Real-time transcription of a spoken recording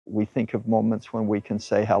we think of moments when we can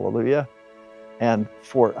say hallelujah. And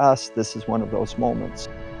for us, this is one of those moments.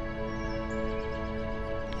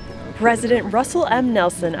 President Russell M.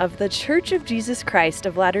 Nelson of the Church of Jesus Christ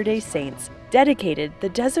of Latter-day Saints dedicated the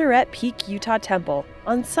Deseret Peak, Utah Temple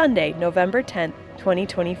on Sunday, November 10,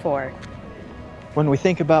 2024. When we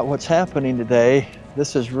think about what's happening today,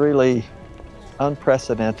 this is really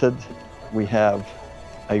unprecedented. We have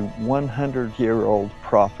a 100-year-old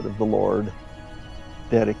prophet of the Lord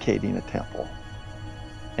dedicating a temple.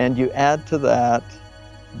 And you add to that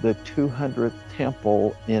the 200th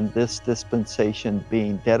temple in this dispensation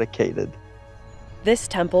being dedicated. This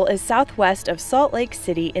temple is southwest of Salt Lake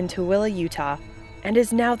City in Tooele, Utah, and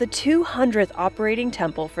is now the 200th operating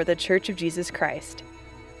temple for the Church of Jesus Christ.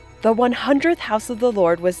 The 100th House of the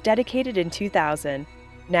Lord was dedicated in 2000.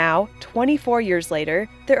 Now, 24 years later,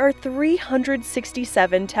 there are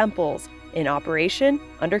 367 temples in operation,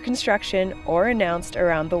 under construction, or announced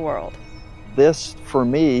around the world. This, for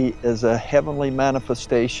me, is a heavenly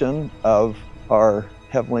manifestation of our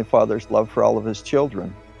Heavenly Father's love for all of His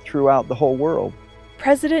children throughout the whole world.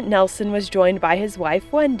 President Nelson was joined by his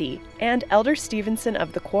wife, Wendy, and Elder Stevenson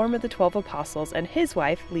of the Quorum of the 12 Apostles and his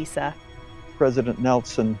wife, Lisa. President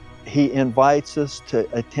Nelson, he invites us to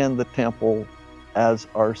attend the temple as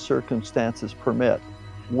our circumstances permit.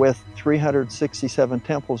 With 367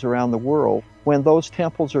 temples around the world, when those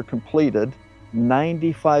temples are completed,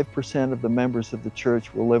 95% of the members of the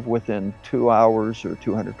church will live within 2 hours or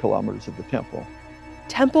 200 kilometers of the temple.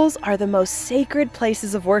 Temples are the most sacred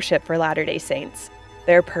places of worship for Latter-day Saints.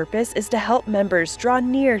 Their purpose is to help members draw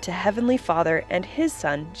near to Heavenly Father and His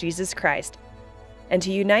Son, Jesus Christ, and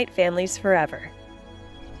to unite families forever.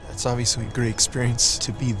 It's obviously a great experience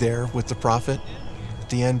to be there with the prophet. At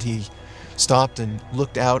the end, he stopped and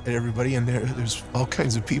looked out at everybody, and there's all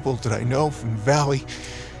kinds of people that I know from the valley.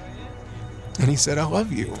 And he said, "I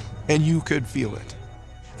love you," and you could feel it.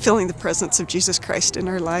 Feeling the presence of Jesus Christ in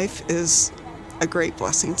our life is a great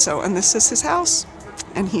blessing. And this is His house,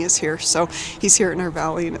 and He is here. So He's here in our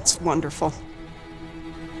valley, and it's wonderful.